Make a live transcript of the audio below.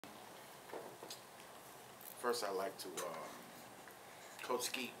First, I'd like to Coach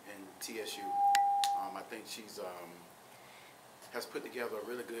Skeet and TSU. I think she's has put together a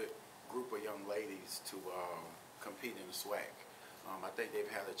really good group of young ladies to compete in the SWAC. I think they've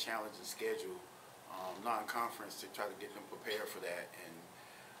had a challenging schedule, non-conference, to try to get them prepared for that. And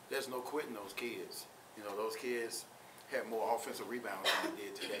there's no quitting those kids. You know, those kids had more offensive rebounds than they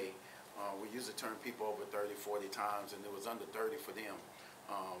did today. We usually turn people over 30, 40 times, and it was under 30 for them.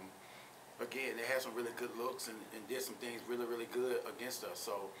 Again, they had some really good looks and did some things really, really good against us.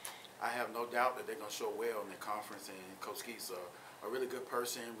 So I have no doubt that they're going to show well in the conference. And Coach Skeet's a really good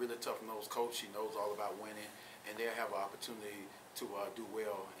person, really tough-nosed coach. She knows all about winning, and they'll have an opportunity to do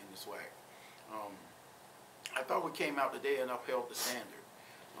well in the SWAC. I thought we came out today and upheld the standard.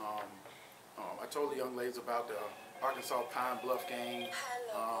 I told the young ladies about the Arkansas Pine Bluff game,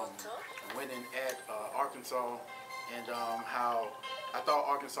 winning at Arkansas, and how I thought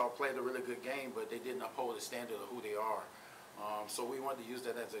Arkansas played a really good game, but they didn't uphold the standard of who they are. So we wanted to use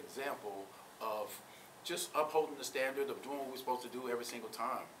that as an example of just upholding the standard of doing what we're supposed to do every single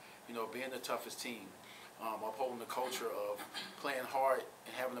time. You know, being the toughest team, upholding the culture of playing hard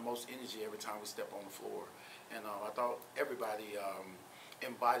and having the most energy every time we step on the floor. And I thought everybody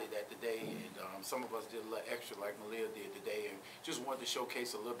embodied that today, and some of us did a little extra like Maliyah did today, and just wanted to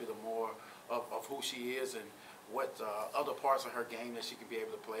showcase a little bit more of who she is and what other parts of her game that she can be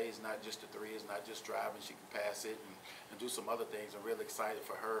able to play. It's not just the three, it's not just driving, she can pass it and do some other things. I'm really excited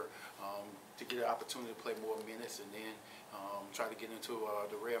for her to get an opportunity to play more minutes and then try to get into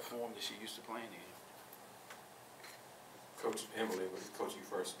the rare form that she used to playing in. Coach Emily, we'll coach you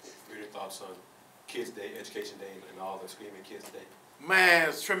first. What are your thoughts on Kids Day, Education Day, and all the Screaming Kids Day? Man,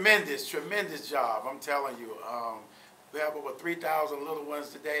 it's tremendous, tremendous job, I'm telling you. We have over 3,000 little ones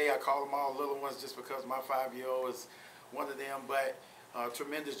today. I call them all little ones just because my 5-year-old is one of them. But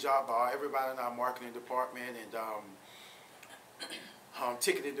tremendous job by everybody in our marketing department and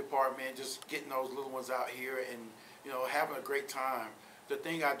ticketing department, just getting those little ones out here and, you know, having a great time. The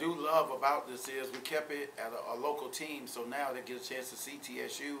thing I do love about this is we kept it at a local team, so now they get a chance to see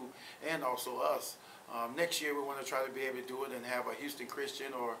TSU and also us. Next year we want to try to be able to do it and have a Houston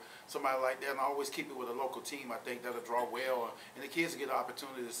Christian or somebody like that, and I always keep it with a local team. I think that'll draw well, and the kids get an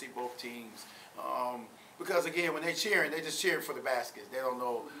opportunity to see both teams. Because again, when they're cheering, they just cheering for the baskets. They don't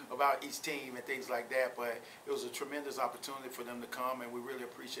know about each team and things like that, but it was a tremendous opportunity for them to come, and we really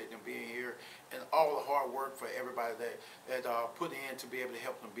appreciate them being here and all the hard work for everybody that put in to be able to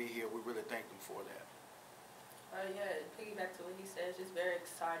help them be here. We really thank them for that. Yeah, piggyback to what he said, it's just very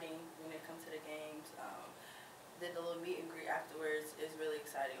exciting when it comes to the games. Then the little meet and greet afterwards is really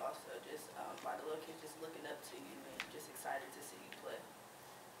exciting also, just by the little kids just looking up to you and just excited to see you play.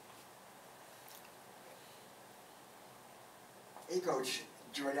 Hey Coach,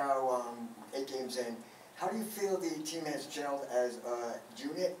 you're now 8 games in. How do you feel the team has gelled as a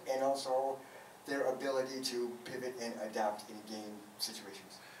unit and also their ability to pivot and adapt in game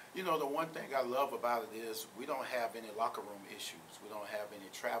situations? You know, the one thing I love about it is we don't have any locker room issues. We don't have any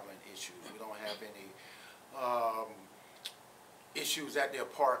traveling issues. We don't have any issues at the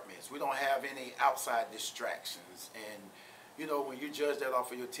apartments. We don't have any outside distractions. And, you know, when you judge that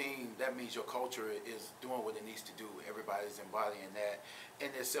off of your team, that means your culture is doing what it needs to do. Everybody's embodying that,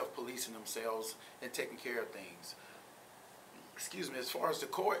 and they're self-policing themselves and taking care of things. Excuse me, as far as the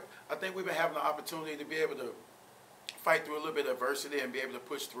court, I think we've been having the opportunity to be able to fight through a little bit of adversity and be able to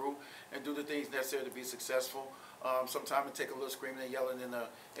push through and do the things necessary to be successful. Sometimes it takes a little screaming and yelling in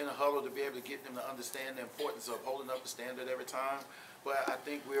a huddle to be able to get them to understand the importance of holding up the standard every time. But I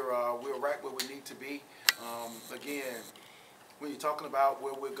think we're right where we need to be. Again, when you're talking about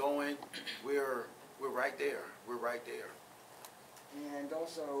where we're going, we're right there. We're right there. And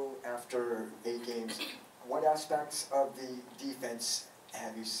also, after 8 games, what aspects of the defense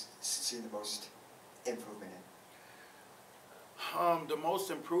have you seen the most improvement in? The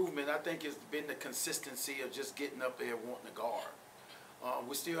most improvement, I think, has been the consistency of just getting up there and wanting to guard.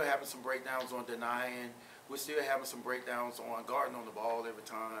 We're still having some breakdowns on denying. We're still having some breakdowns on guarding on the ball every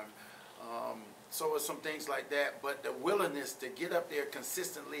time. So it's some things like that. But the willingness to get up there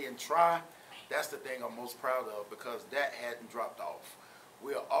consistently and try, that's the thing I'm most proud of, because that hadn't dropped off.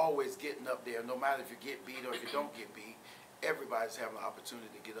 We're always getting up there, no matter if you get beat or if you don't get beat. Everybody's having an opportunity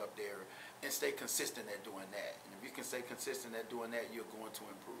to get up there and stay consistent at doing that. And if you can stay consistent at doing that, you're going to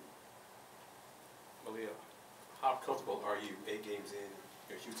improve. Maliyah, how comfortable are you 8 games in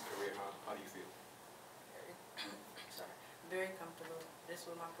your Houston career? How do you feel? Very comfortable. This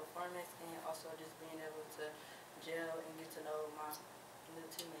was my performance, and also just being able to gel and get to know my new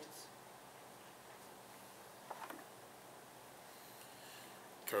teammates.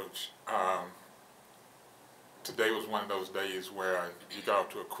 Coach, today was one of those days where you got off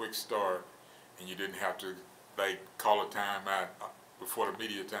to a quick start and you didn't have to like call a timeout before the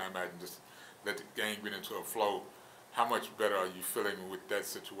media timeout and just let the game get into a flow. How much better are you feeling with that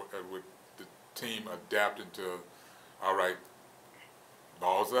situation, with the team adapting to, all right,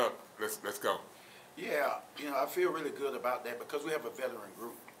 balls up, let's go? Yeah, you know, I feel really good about that because we have a veteran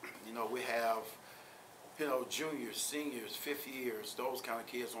group. You know, we have, you know, juniors, seniors, fifth years, those kind of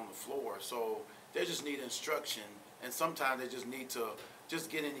kids on the floor. So they just need instruction, and sometimes they just need to just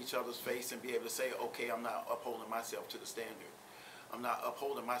get in each other's face and be able to say, okay, I'm not upholding myself to the standard. I'm not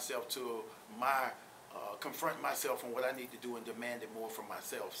upholding myself to my, confronting myself on what I need to do and demand it more from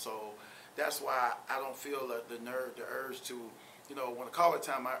myself. So that's why I don't feel the urge to, you know, want to call a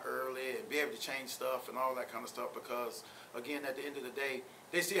timeout early and be able to change stuff and all that kind of stuff because, again, at the end of the day,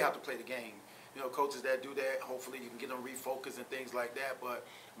 they still have to play the game. You know, coaches that do that, hopefully you can get them refocused and things like that. But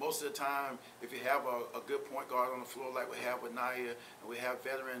most of the time, if you have a good point guard on the floor like we have with Naya, and we have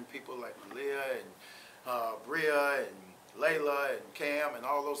veteran people like Maliyah and Bria and Layla and Cam and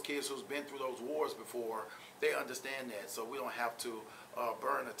all those kids who's been through those wars before, they understand that. So we don't have to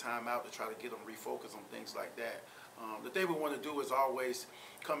burn a timeout to try to get them refocused on things like that. The thing we want to do is always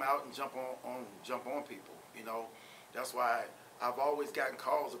come out and jump on people. You know, that's why I've always gotten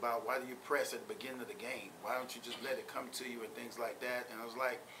calls about why do you press at the beginning of the game? Why don't you just let it come to you and things like that? And I was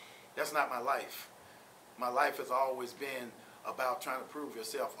like, that's not my life. My life has always been about trying to prove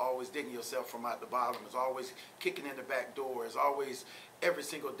yourself, always digging yourself from out the bottom. It's always kicking in the back door. It's always every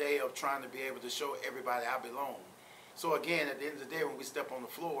single day of trying to be able to show everybody I belong. So again, at the end of the day, when we step on the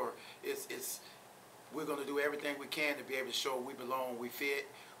floor, we're going to do everything we can to be able to show we belong, we fit,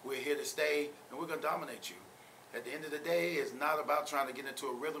 we're here to stay, and we're going to dominate you. At the end of the day, it's not about trying to get into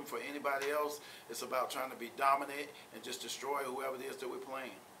a rhythm for anybody else. It's about trying to be dominant and just destroy whoever it is that we're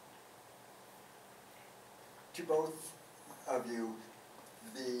playing. To both of you,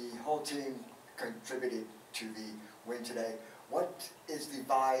 the whole team contributed to the win today. What is the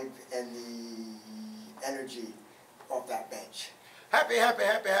vibe and the energy of that bench? Happy, happy,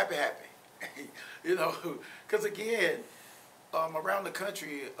 happy, happy, happy. You know, because again, around the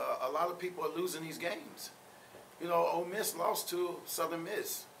country, a lot of people are losing these games. You know, Ole Miss lost to Southern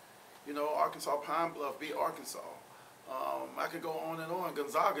Miss. You know, Arkansas Pine Bluff beat Arkansas. I could go on and on.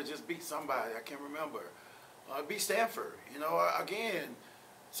 Gonzaga just beat somebody. I can't remember. Beat Stanford. You know, again.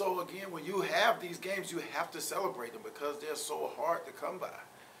 So again, when you have these games, you have to celebrate them because they're so hard to come by.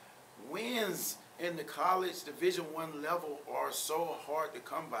 Wins in the college Division I level are so hard to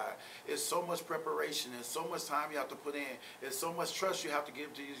come by. It's so much preparation. It's so much time you have to put in. It's so much trust you have to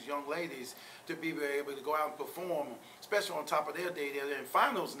give to these young ladies to be able to go out and perform, especially on top of their day. They're in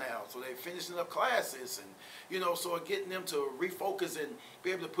finals now, so they're finishing up classes. And, you know, so getting them to refocus and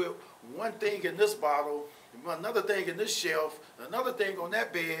be able to put one thing in this bottle, another thing in this shelf, another thing on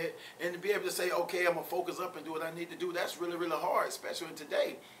that bed, and to be able to say, okay, I'm going to focus up and do what I need to do, that's really, really hard, especially in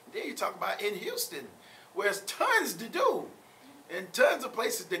today. Then you talk about in Houston, where there's tons to do and tons of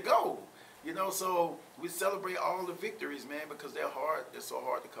places to go. You know, so we celebrate all the victories, man, because they're hard. They're so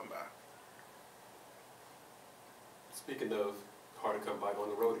hard to come by. Speaking of hard to come by, on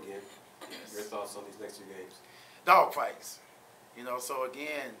the road again, Yes. your thoughts on these next two games? Dog fights. You know, so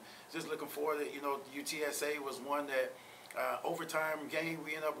again, just looking forward to, you know, UTSA was one that overtime game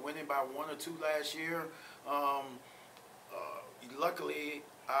we ended up winning by 1 or 2 last year. Luckily,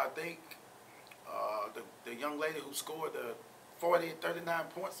 I think the young lady who scored the 39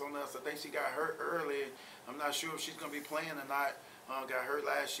 points on us, I think she got hurt early. I'm not sure if she's going to be playing or not. Got hurt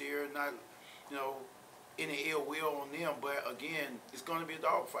last year. Not, you know, any ill will on them, but again, it's going to be a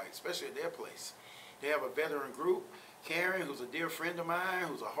dogfight, especially at their place. They have a veteran group. Karen, who's a dear friend of mine,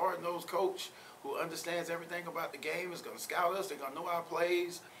 who's a hard-nosed coach, who understands everything about the game, is going to scout us. They're going to know our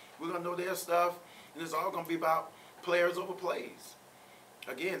plays. We're going to know their stuff. And it's all going to be about players over plays.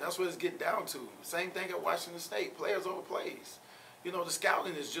 Again, that's what it's getting down to. Same thing at Washington State, players over plays. You know, the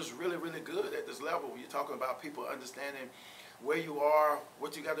scouting is just really, really good at this level. You're talking about people understanding where you are,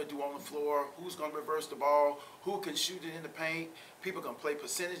 what you got to do on the floor, who's going to reverse the ball, who can shoot it in the paint. People can play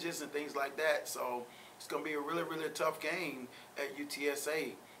percentages and things like that. So it's going to be a really, really tough game at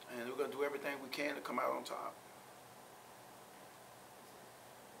UTSA, and we're going to do everything we can to come out on top.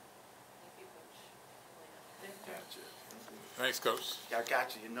 Thank you, Coach. Gotcha. Thanks, Coach. I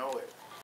got you. You know it.